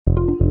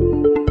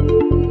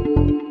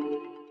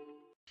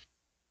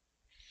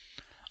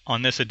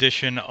On this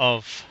edition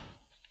of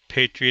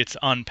Patriots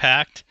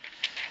Unpacked,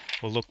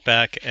 we'll look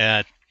back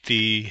at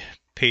the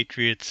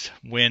Patriots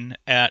win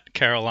at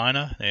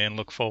Carolina and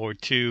look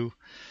forward to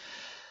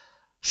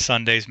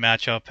Sunday's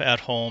matchup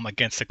at home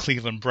against the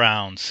Cleveland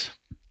Browns.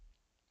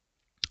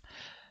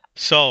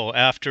 So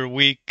after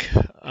week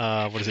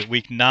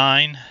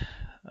 9,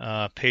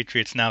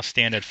 Patriots now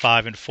stand at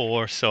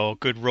 5-4. So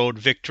good road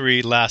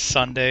victory last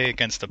Sunday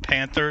against the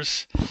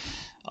Panthers.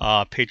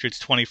 Patriots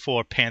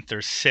 24,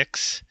 Panthers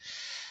 6.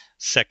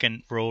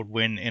 Second road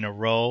win in a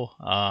row.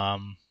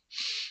 Los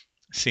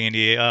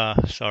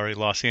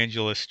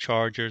Angeles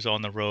Chargers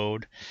on the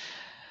road,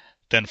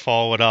 then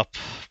followed up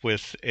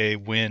with a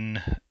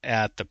win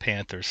at the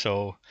Panthers.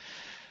 So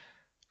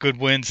good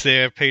wins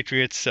there.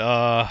 Patriots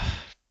kind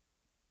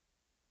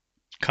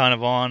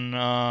of on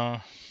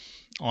a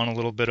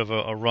little bit of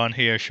a run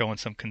here, showing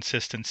some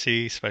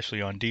consistency,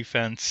 especially on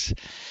defense,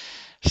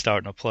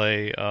 starting to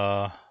play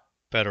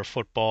better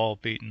football,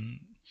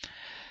 beating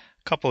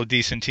a couple of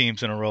decent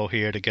teams in a row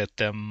here to get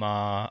them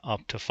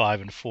up to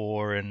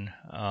 5-4 and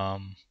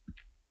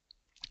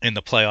in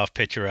the playoff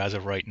picture as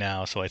of right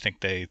now. So I think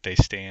they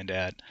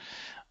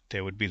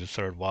would be the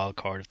third wild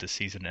card if the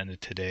season ended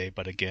today.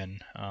 But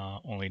again,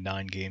 only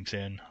 9 games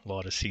in, a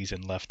lot of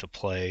season left to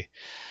play.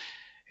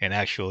 And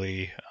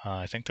actually,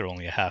 I think they're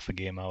only a half a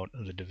game out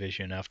of the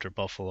division after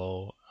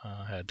Buffalo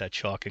had that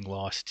shocking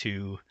loss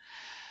to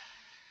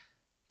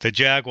the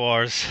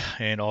Jaguars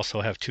and also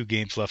have 2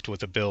 games left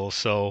with the Bills.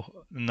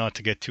 So not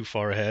to get too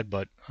far ahead,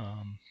 but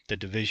the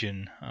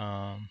division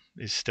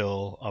is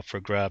still up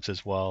for grabs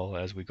as well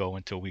as we go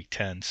into week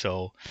 10.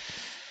 So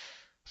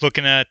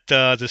looking at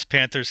this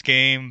Panthers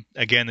game,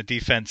 again, the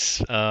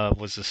defense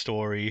was the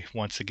story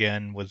once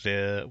again with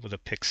a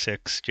pick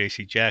 6,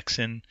 J.C.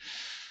 Jackson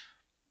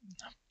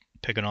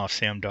picking off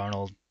Sam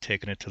Darnold,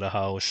 taking it to the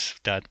house.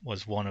 That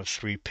was one of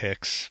 3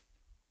 picks.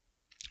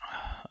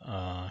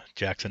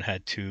 Jackson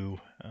had 2.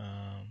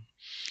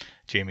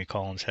 Jamie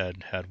Collins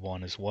had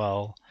 1 as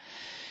well.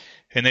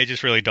 And they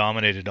just really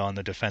dominated on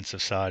the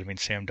defensive side. I mean,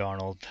 Sam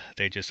Darnold,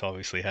 they just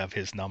obviously have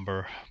his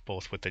number,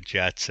 both with the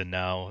Jets and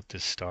now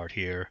this start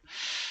here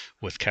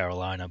with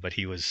Carolina. But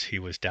he was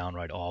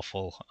downright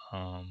awful.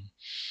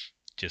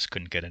 Just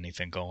couldn't get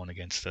anything going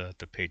against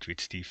the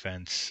Patriots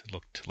defense.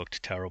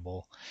 Looked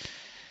terrible.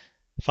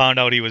 Found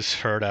out he was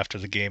hurt after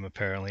the game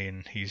apparently,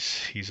 and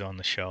he's on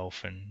the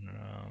shelf. And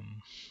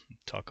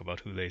talk about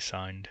who they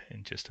signed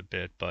in just a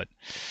bit. But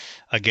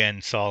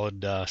again, solid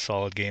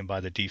game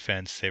by the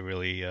defense. They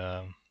really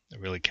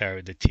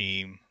carried the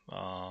team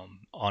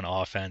on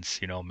offense.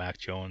 You know, Mac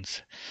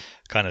Jones,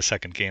 kind of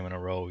second game in a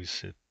row,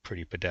 he's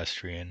pretty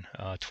pedestrian.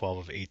 12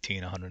 of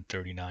 18,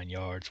 139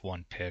 yards,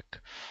 1 pick,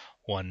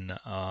 1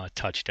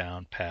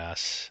 touchdown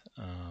pass.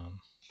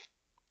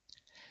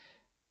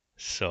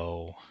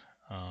 So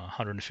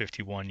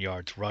 151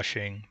 yards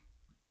rushing.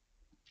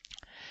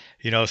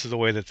 You know, this is the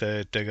way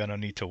that they're gonna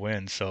need to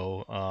win.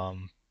 So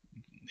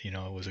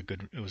it was a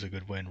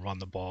good win. Run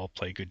the ball,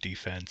 play good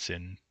defense,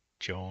 and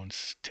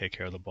Jones take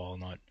care of the ball,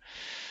 not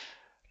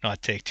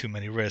take too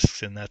many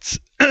risks, and that's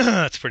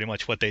that's pretty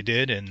much what they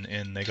did,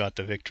 and they got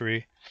the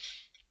victory.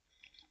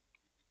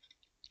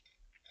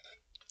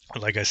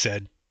 Like I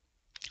said,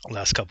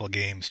 last couple of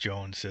games,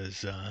 Jones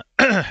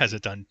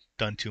hasn't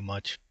done too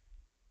much,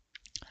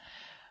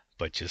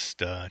 but just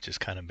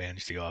kind of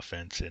manage the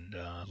offense and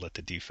let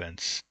the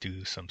defense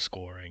do some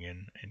scoring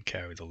and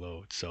carry the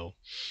load. So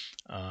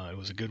it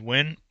was a good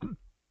win.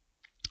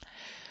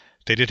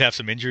 They did have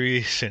some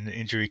injuries and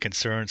injury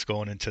concerns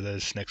going into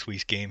this next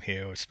week's game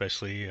here,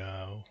 especially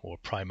or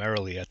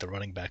primarily at the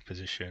running back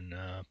position.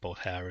 Both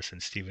Harris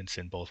and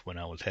Stevenson both went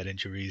out with head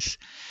injuries.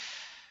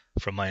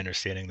 From my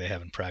understanding, they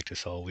haven't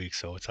practiced all week,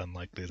 so it's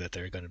unlikely that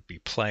they're going to be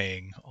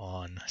playing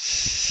on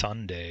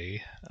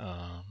Sunday.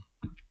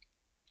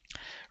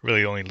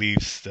 Really only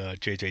leaves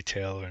J.J.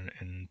 Taylor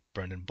and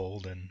Brandon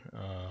Bolden.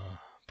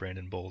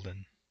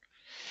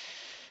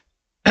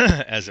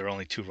 As there are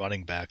only 2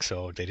 running backs,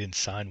 so they didn't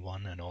sign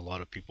one. I know a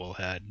lot of people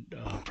had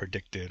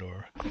predicted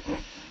or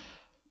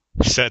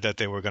said that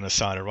they were going to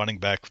sign a running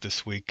back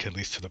this week, at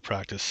least to the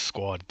practice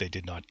squad. They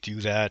did not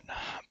do that,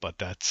 but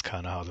that's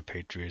kind of how the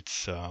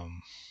Patriots,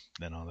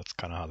 that's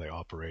kind of how they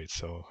operate.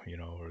 So,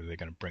 are they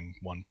going to bring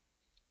one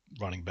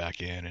running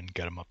back in and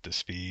get them up to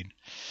speed,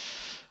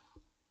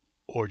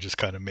 or just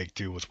kind of make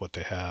do with what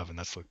they have? And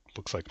that's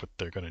looks like what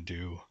they're going to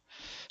do.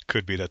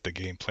 Could be that the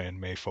game plan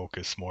may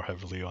focus more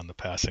heavily on the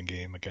passing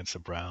game against the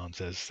Browns,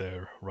 as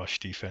their rush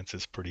defense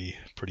is pretty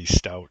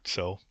stout.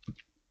 So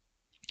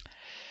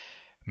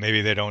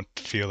maybe they don't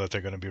feel that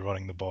they're going to be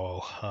running the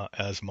ball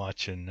as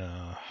much, and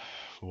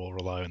will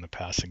rely on the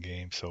passing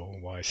game. So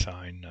why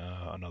sign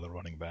another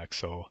running back?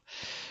 So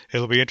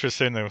it'll be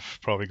interesting. They'll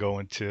probably go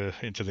into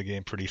the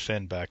game pretty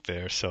thin back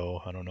there.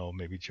 So I don't know.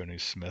 Maybe Johnny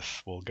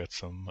Smith will get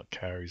some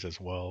carries as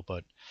well,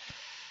 but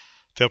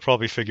they'll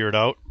probably figure it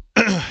out.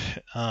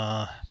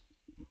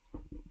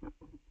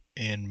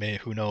 And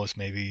who knows?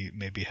 Maybe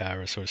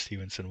Harris or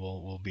Stevenson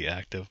will be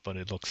active, but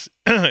it looks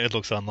it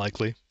looks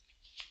unlikely.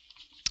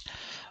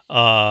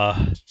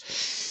 Uh,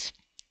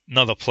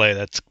 Another play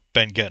that's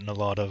been getting a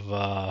lot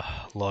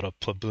of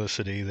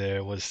publicity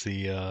there was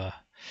the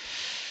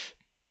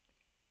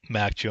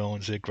Mac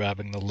Jones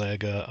grabbing the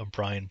leg of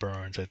Brian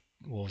Burns.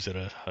 What was it,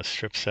 a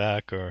strip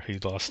sack, or he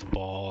lost the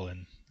ball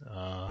and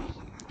uh,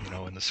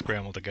 in the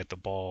scramble to get the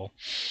ball,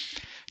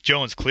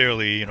 Jones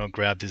clearly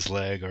grabbed his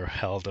leg or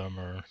held him,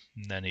 or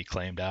and then he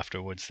claimed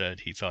afterwards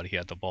that he thought he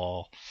had the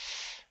ball.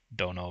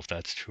 Don't know if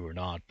that's true or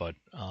not, but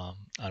I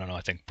don't know.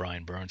 I think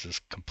Brian Burns is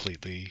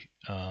completely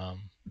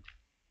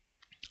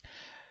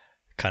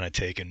kind of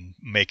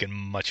making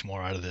much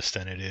more out of this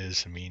than it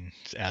is. I mean,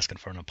 he's asking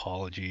for an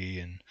apology,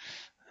 and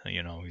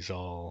he's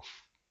all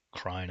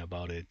crying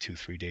about it 2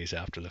 3 days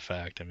after the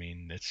fact. I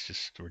mean, it's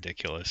just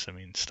ridiculous. I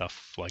mean,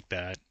 stuff like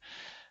that,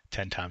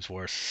 10 times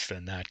worse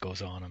than that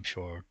goes on, I'm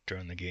sure,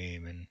 during the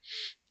game, and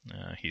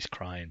he's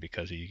crying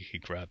because he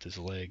grabbed his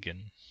leg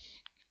and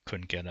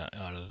couldn't get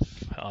out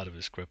of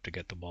his grip to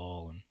get the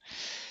ball, and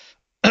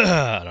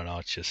I don't know.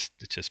 It's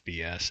just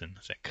BS, and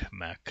I think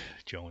Mac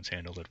Jones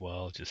handled it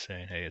well, just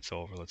saying, "Hey, it's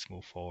over. Let's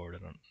move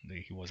forward."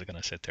 He wasn't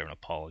gonna sit there and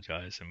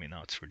apologize. I mean,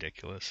 now it's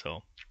ridiculous.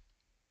 So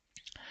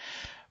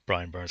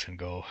Brian Burns can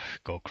go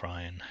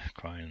crying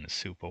in the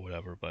soup or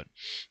whatever, but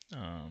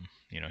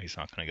he's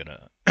not gonna get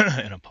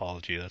an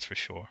apology. That's for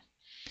sure.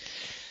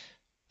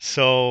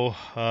 So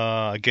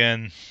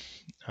again,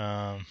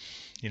 Sam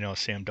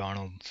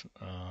Darnold,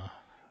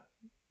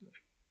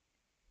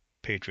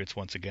 Patriots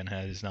once again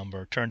had his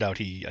number. Turned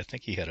out I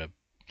think he had a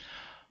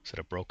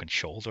broken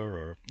shoulder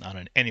or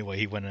on anyway,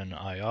 he went in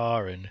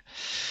IR, and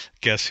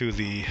guess who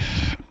the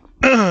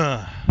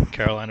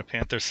Carolina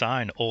Panthers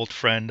signed? Old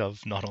friend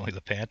of not only the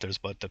Panthers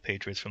but the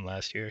Patriots from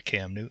last year,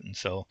 Cam Newton.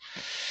 So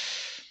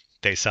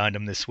they signed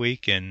him this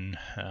week, and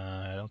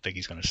I don't think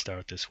he's going to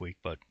start this week,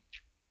 but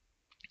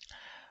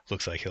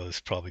looks like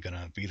he's probably going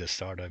to be the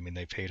starter. I mean,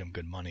 they paid him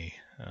good money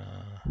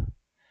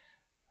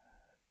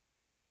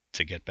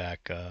to get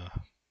back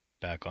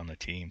on the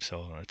team,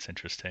 so that's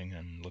interesting,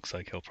 and looks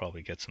like he'll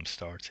probably get some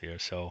starts here.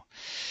 So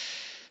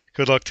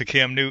good luck to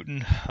Cam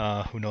Newton.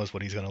 Who knows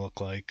what he's going to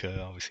look like?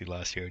 Obviously,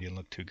 last year he didn't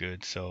look too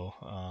good. So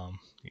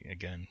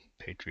again,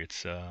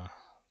 Patriots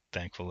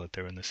thankful that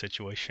they're in the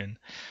situation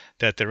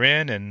that they're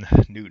in, and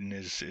Newton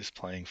is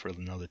playing for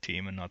another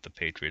team and not the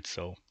Patriots.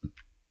 So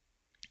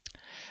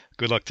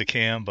good luck to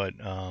Cam, but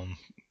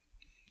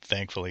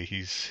thankfully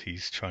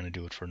he's trying to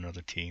do it for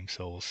another team.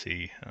 So we'll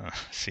see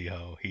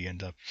how he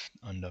end up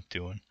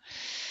doing.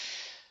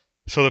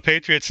 So the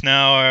Patriots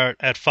now are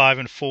at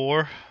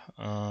 5-4.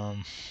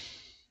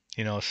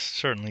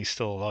 Certainly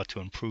still a lot to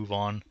improve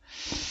on.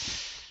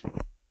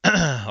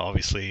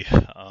 Obviously,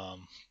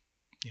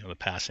 the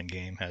passing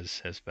game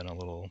has been a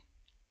little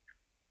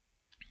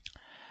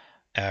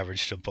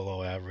average to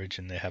below average,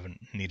 and they haven't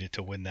needed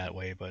to win that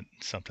way, but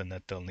something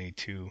that they'll need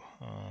to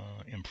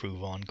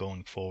improve on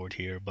going forward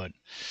here. But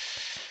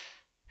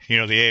the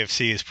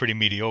AFC is pretty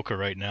mediocre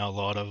right now. A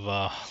lot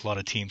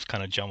of teams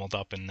kind of jumbled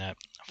up in that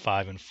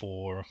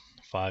 5-4,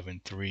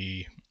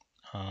 5-3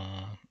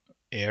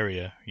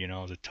 area.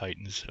 The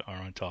Titans are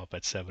on top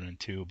at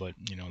 7-2, but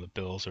the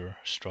Bills are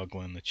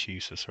struggling. The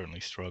Chiefs are certainly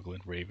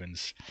struggling.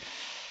 Ravens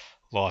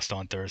lost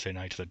on Thursday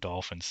night to the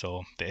Dolphins.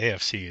 So the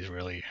AFC is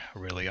really,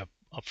 really up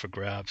for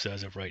grabs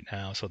as of right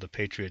now. So the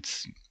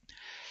Patriots,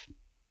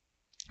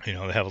 they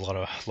have a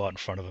lot in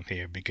front of them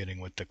here, beginning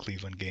with the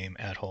Cleveland game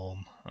at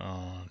home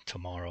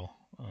tomorrow.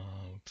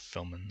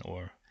 Filming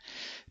or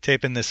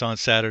taping this on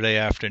Saturday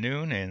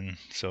afternoon, and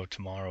so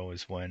tomorrow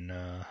is when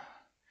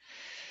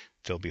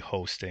they'll be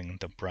hosting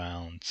the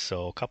Browns.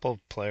 So a couple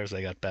of players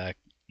they got back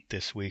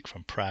this week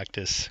from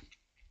practice,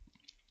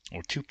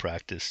 or to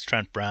practice.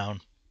 Trent Brown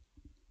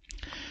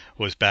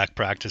was back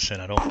practicing.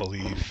 I don't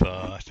believe,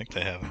 I think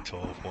they have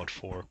until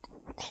 4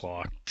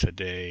 o'clock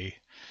today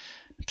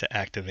to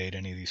activate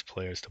any of these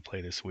players to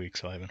play this week.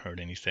 So I haven't heard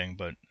anything,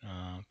 but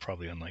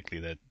probably unlikely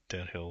that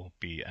he'll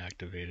be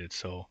activated.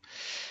 So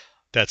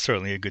that's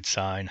certainly a good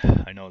sign.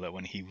 I know that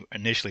when he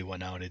initially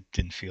went out, it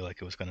didn't feel like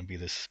it was going to be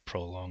this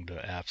prolonged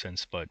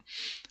absence, but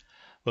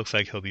looks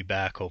like he'll be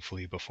back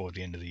hopefully before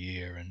the end of the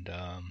year, and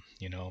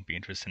it'll be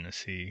interesting to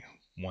see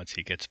once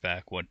he gets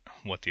back what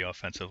the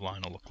offensive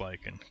line will look like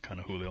and kind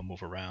of who they'll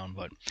move around.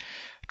 But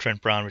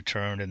Trent Brown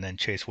returned, and then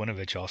Chase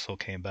Winovich also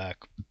came back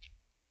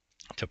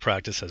to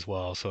practice as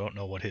well, so I don't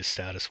know what his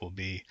status will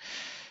be.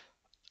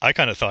 I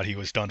kind of thought he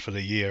was done for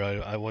the year.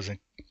 I wasn't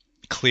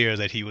clear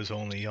that he was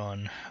only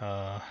on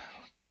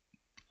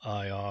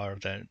IR,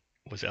 that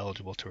was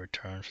eligible to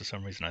return. For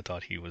some reason I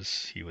thought he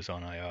was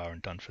on IR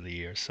and done for the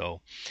year. So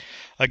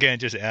again,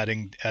 just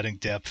adding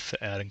depth,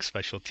 adding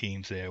special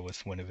teams there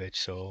with Winovich.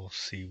 So we'll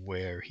see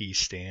where he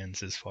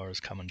stands as far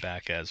as coming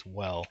back as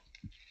well.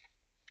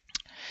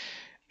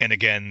 And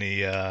again,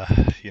 the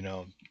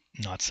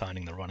not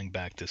signing the running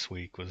back this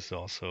week was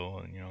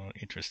also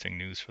interesting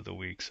news for the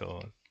week.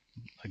 So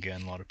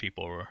again, a lot of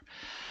people were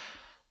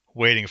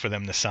waiting for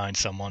them to sign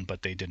someone,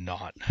 but they did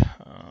not.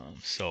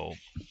 So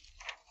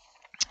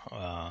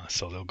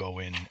they'll go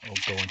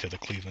into the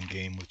Cleveland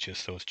game with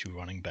just those two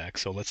running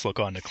backs. So let's look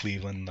on to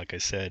Cleveland. Like I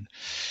said,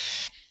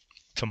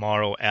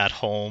 tomorrow at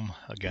home.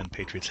 Again,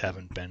 Patriots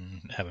haven't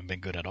been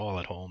good at all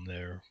at home.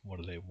 What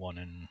are they, one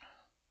and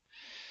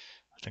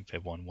I think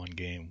they've won one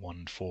game,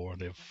 1-4.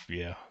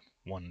 They've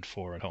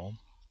 1-4 at home.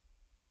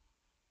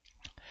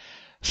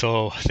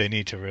 So they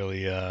need to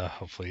really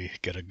hopefully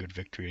get a good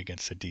victory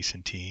against a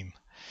decent team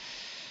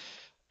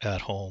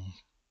at home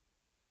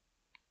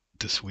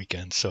this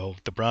weekend. So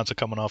the Browns are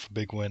coming off a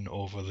big win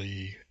uh,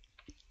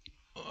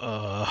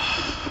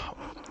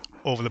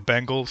 over the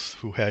Bengals,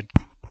 who had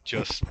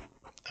just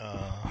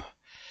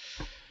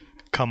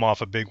come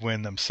off a big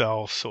win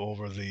themselves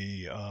over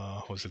the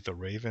was it the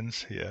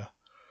Ravens? Yeah.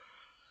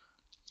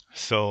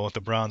 So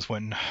the Browns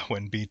went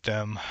and beat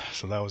them.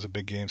 So that was a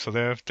big game. So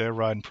they're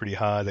riding pretty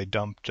high. They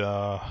dumped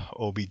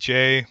OBJ.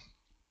 A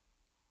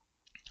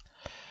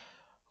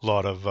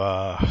lot of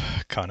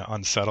kind of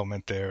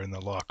unsettlement there in the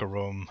locker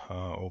room.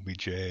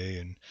 OBJ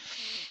and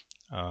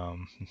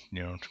kind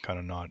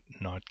of not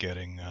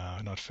getting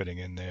not fitting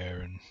in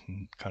there, and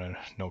kind of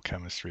no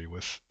chemistry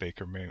with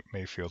Baker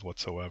Mayfield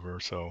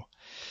whatsoever. So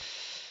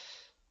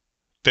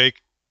they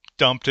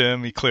dumped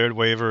him. He cleared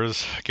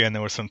waivers. Again,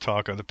 there was some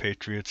talk of the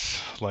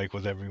Patriots, like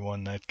with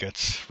everyone that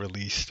gets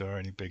released or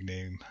any big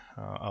name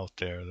out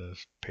there, the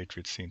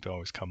Patriots seem to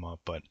always come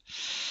up. But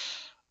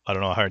I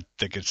don't know. I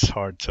think it's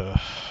hard to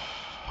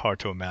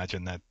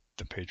imagine that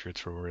the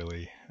Patriots were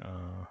really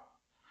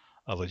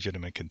a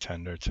legitimate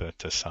contender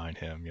to sign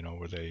him.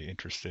 Were they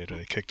interested? Or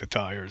they kick the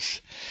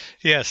tires?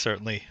 Yeah,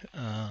 certainly.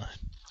 I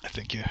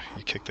think you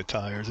kick the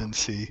tires and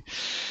see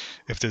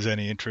if there's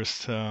any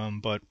interest.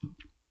 But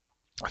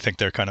I think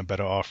they're kind of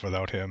better off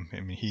without him.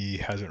 I mean, he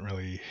hasn't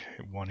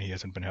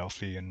been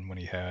healthy, and when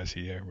he has,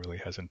 he really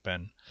hasn't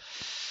been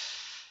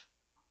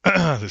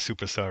the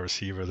superstar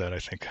receiver that I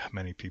think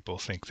many people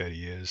think that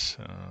he is.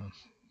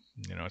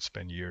 It's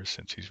been years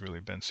since he's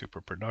really been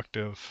super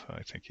productive.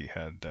 I think he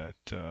had that,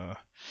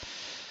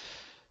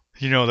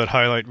 that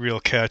highlight reel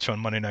catch on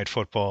Monday Night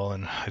Football,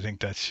 and I think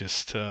that's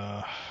just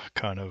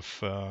kind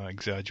of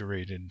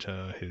exaggerated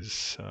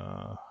his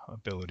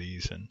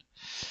abilities, and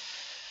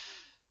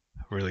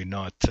really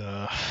not,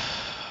 at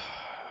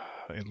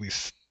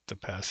least the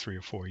past 3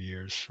 or 4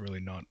 years, really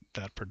not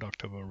that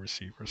productive a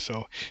receiver.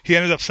 So he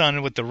ended up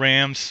signing with the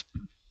Rams.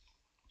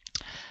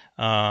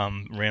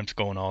 Rams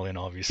going all in,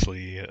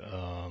 obviously,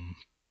 and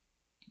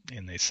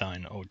they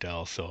sign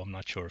Odell, so I'm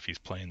not sure if he's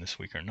playing this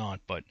week or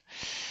not. But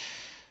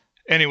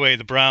anyway,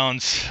 the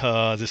Browns,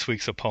 this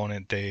week's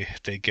opponent, they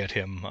get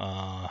him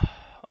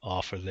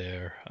off of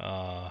their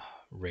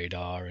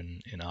radar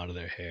and out of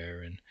their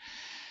hair. And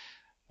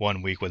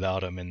 1 week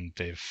without him, and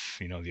they've,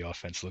 the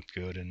offense looked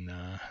good and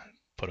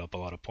put up a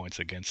lot of points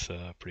against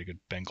a pretty good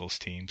Bengals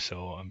team.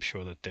 So I'm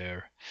sure that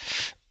they're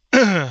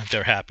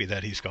happy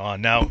that he's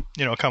gone. Now,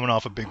 coming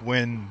off a big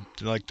win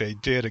like they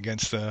did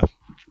against the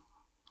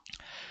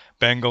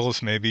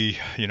Bengals, maybe,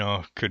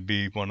 could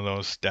be one of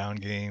those down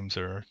games,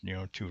 or,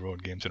 2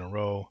 road games in a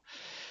row.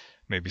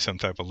 Maybe some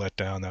type of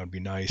letdown. That would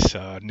be nice.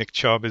 Nick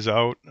Chubb is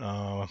out,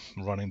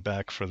 running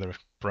back for the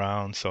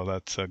Browns, so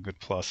that's a good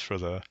plus for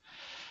the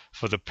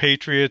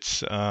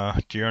Patriots.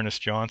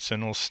 D'Ernest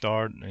Johnson will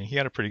start. And he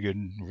had a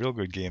real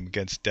good game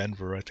against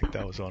Denver. I think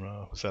that was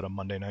a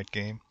Monday night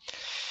game.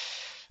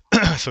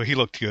 So he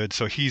looked good.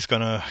 So he's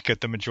gonna get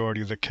the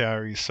majority of the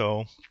carries.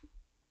 So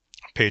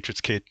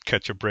Patriots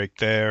catch a break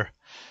there.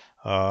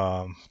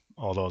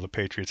 Although the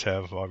Patriots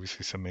have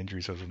obviously some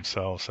injuries of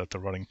themselves at the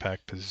running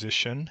back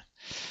position.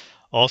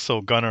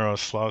 Also, Gunnar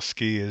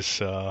Olszewski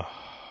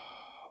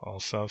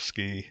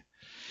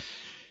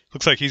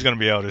looks like he's going to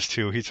be out as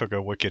too. He took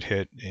a wicked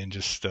hit and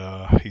just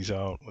he's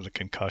out with a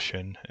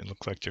concussion. It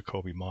looks like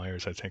Jacoby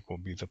Myers, I think, will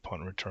be the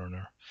punt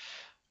returner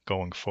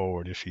going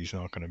forward if he's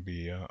not going to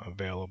be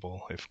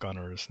available, if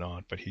Gunnar is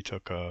not. But he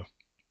took a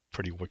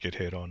pretty wicked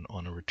hit on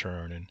a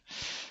return, and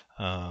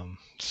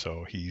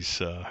so he's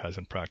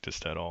hasn't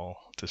practiced at all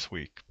this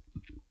week.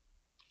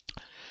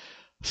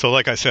 So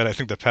like I said, I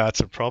think the Pats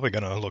are probably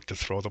going to look to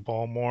throw the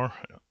ball more.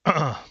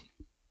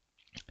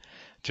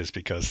 Just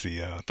because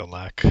the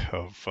lack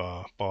of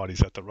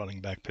bodies at the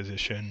running back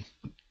position,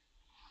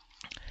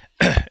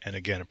 and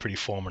again, a pretty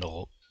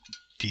formidable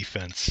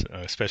defense,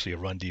 especially a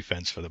run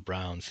defense for the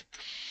Browns.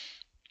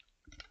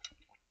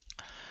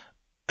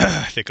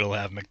 I think it'll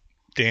have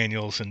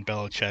McDaniels and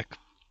Belichick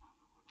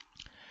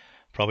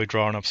probably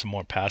drawing up some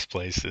more pass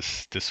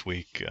plays this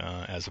week,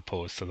 as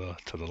opposed to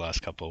the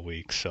last couple of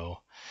weeks. So,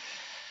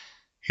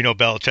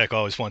 Belichick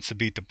always wants to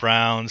beat the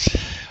Browns.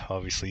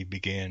 Obviously,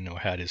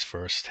 had his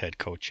first head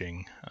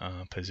coaching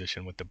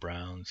position with the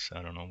Browns.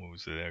 I don't know, what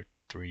was it there,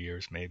 3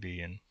 years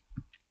maybe, and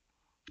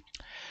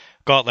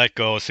got let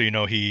go. So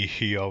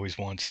he always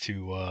wants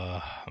to,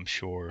 I'm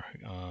sure,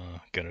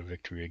 get a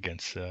victory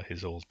against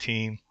his old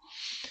team.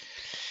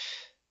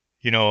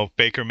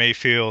 Baker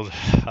Mayfield,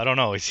 I don't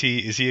know. Is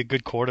he a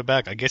good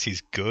quarterback? I guess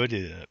he's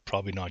good.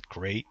 Probably not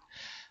great.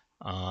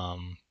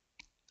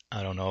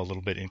 I don't know, a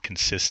little bit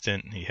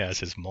inconsistent. He has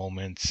his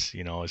moments.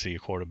 Is he a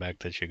quarterback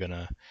that you're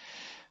gonna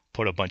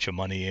put a bunch of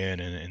money in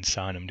and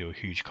sign him to a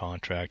huge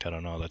contract? I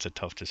don't know. That's a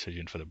tough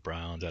decision for the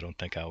Browns. I don't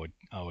think I would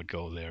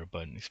go there,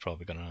 but he's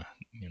probably gonna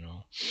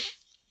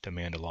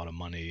demand a lot of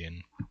money,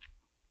 and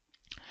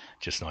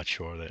just not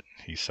sure that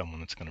he's someone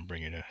that's going to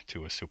bring you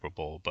to a Super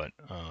Bowl. But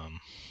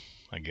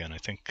again, I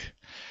think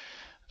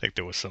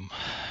there was some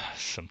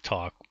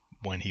talk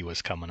when he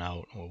was coming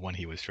out, or when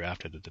he was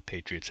drafted, that the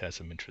Patriots had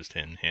some interest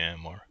in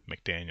him, or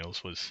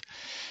McDaniels was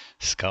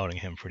scouting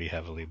him pretty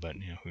heavily. But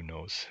who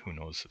knows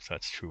if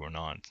that's true or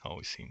not. It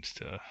always seems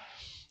to,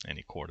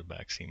 any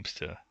quarterback seems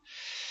to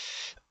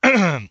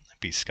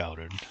be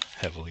scouted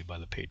heavily by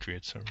the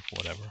Patriots or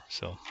whatever.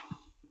 So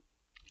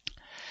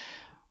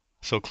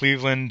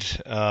Cleveland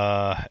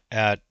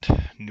at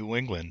New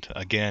England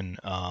again.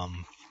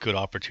 Good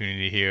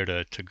opportunity here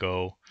to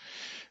go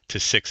to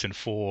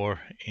 6-4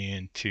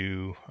 and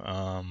to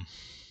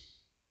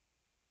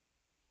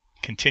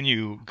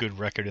continue good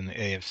record in the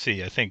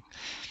AFC. I think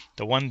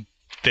the one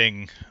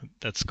thing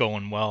that's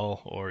going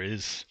well, or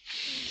is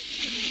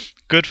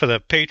good for the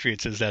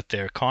Patriots, is that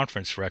their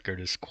conference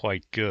record is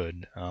quite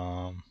good.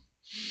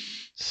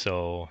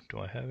 So do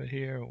I have it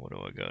here? What do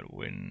I got?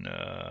 Win.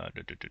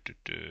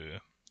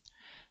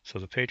 So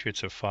the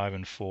Patriots are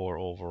 5-4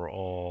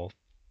 overall.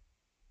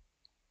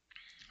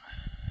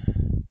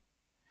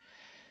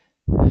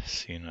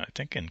 See, I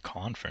think in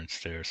conference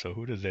there. So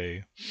who do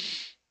they?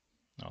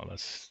 Oh,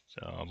 that's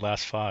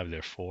last 5.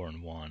 They're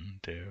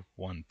 4-1. They've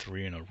won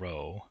 3 in a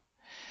row.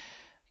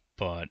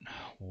 But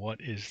what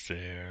is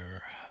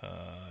their?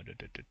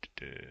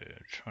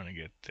 Trying to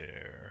get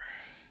there.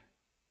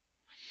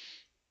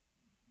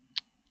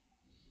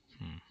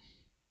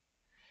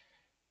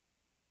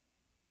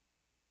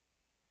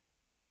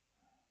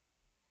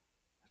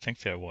 I think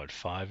they're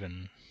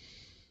 5-1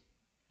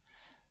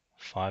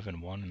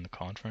 in the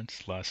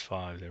conference. Last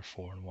 5, they're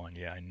 4-1.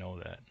 Yeah, I know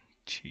that.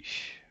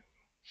 Sheesh.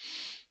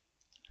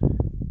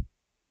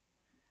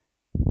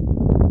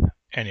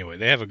 Anyway,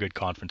 they have a good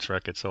conference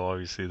record, so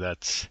obviously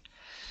that's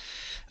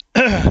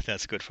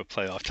that's good for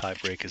playoff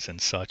tiebreakers and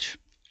such.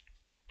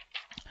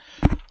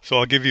 So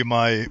I'll give you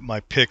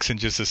my picks in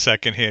just a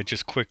second here.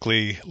 Just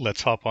quickly,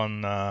 let's hop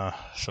on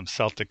some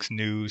Celtics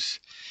news.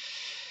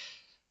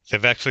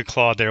 They've actually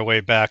clawed their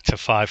way back to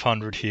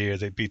 500 here.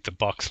 They beat the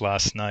Bucks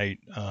last night,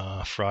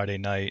 Friday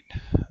night.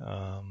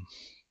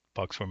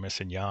 Bucks were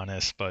missing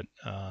Giannis, but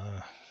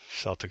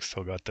Celtics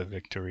still got the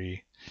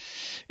victory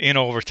in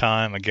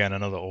overtime. Again,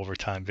 another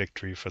overtime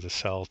victory for the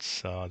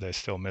Celts. They're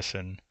still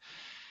missing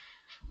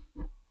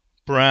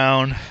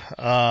Brown,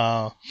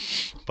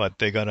 but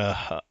they got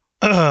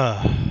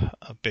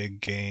a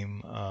big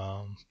game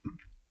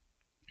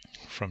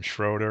from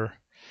Schroeder.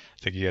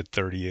 I think he had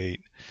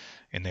 38,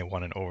 and they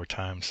won in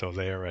overtime, so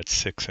they are at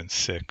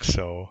 6-6.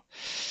 So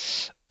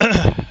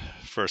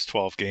first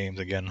 12 games,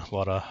 again, a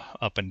lot of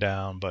up and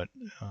down, but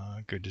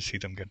good to see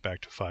them get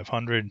back to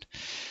 500.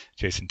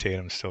 Jason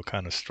Tatum's still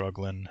kind of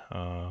struggling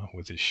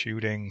with his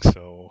shooting,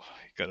 so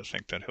you got to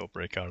think that he'll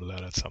break out of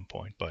that at some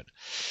point. But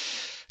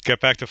get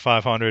back to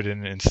 500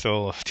 and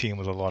still a team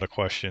with a lot of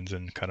questions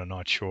and kind of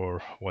not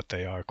sure what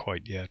they are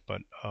quite yet.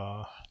 But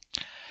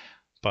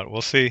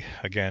we'll see.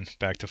 Again,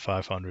 back to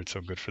 500,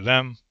 so good for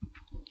them.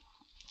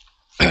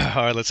 All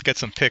right, let's get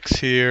some picks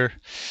here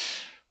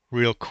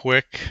real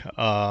quick.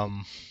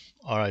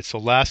 All right, so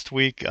last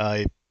week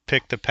I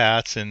picked the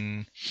Pats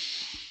and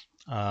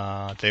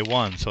they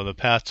won. So the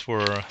Pats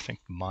were, I think,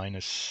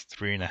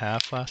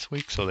 -3.5 last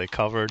week, so they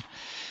covered.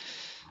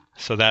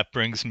 So that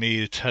brings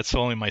me, that's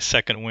only my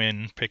second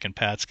win picking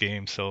Pats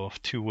game, so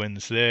 2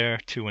 wins there,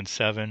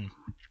 2-7.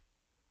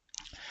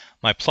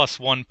 My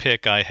 +1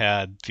 pick, I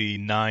had the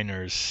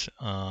Niners,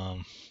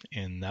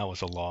 and that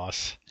was a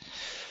loss.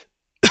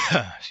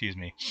 Excuse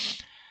me.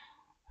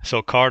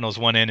 So Cardinals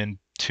went in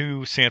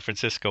to San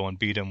Francisco and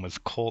beat them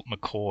with Colt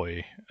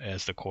McCoy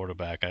as the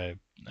quarterback.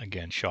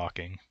 Again,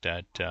 shocking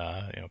that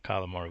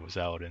Kyler Murray was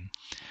out and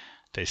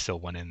they still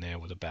went in there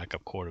with a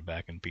backup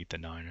quarterback and beat the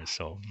Niners.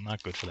 So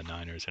not good for the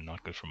Niners and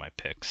not good for my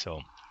pick.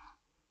 So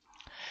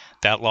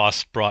that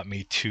loss brought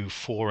me to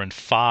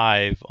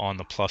 4-5 on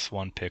the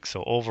 +1 pick.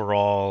 So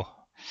overall,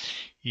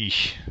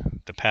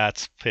 the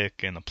Pats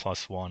pick and the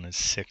 +1 is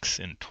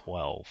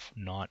 6-12.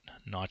 Not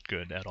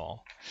good at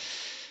all.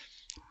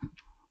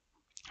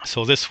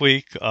 So this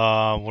week,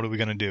 what are we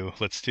gonna do?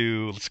 Let's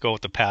go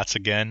with the Pats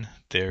again.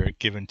 They're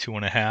given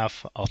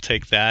 2.5. I'll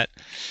take that.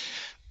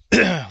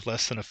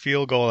 Less than a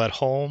field goal at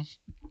home.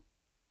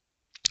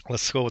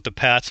 Let's go with the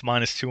Pats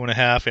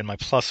 -2.5 and my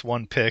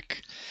 +1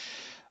 pick.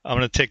 I'm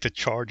gonna take the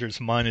Chargers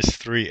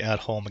 -3 at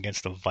home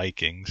against the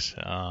Vikings.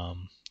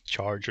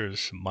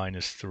 Chargers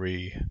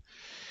 -3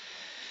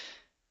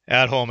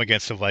 at home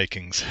against the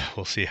Vikings.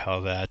 We'll see how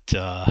that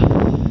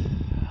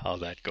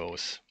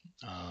goes.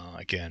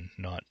 Again,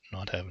 not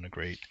having a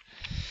great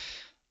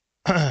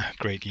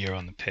year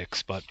on the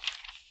picks, but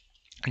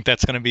I think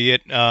that's going to be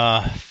it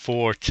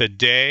for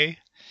today.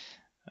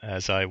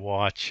 As I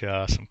watch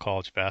some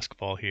college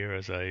basketball here,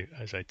 as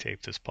I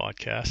tape this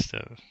podcast,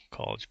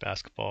 college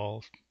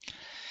basketball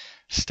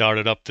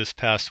started up this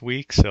past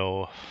week,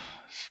 so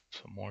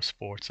some more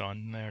sports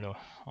on there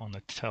on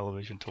the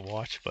television to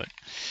watch. But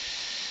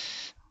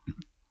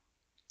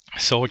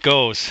so it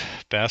goes.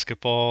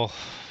 Basketball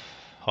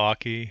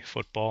hockey,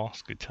 football.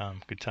 It's a good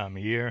time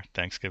of year.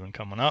 Thanksgiving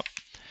coming up.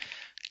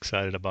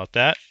 Excited about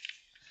that.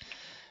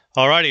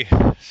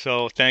 Alrighty,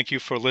 so thank you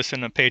for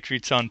listening to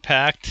Patriots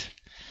Unpacked.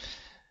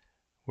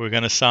 We're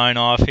going to sign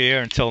off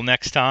here. Until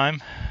next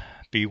time,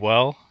 be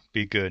well,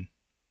 be good.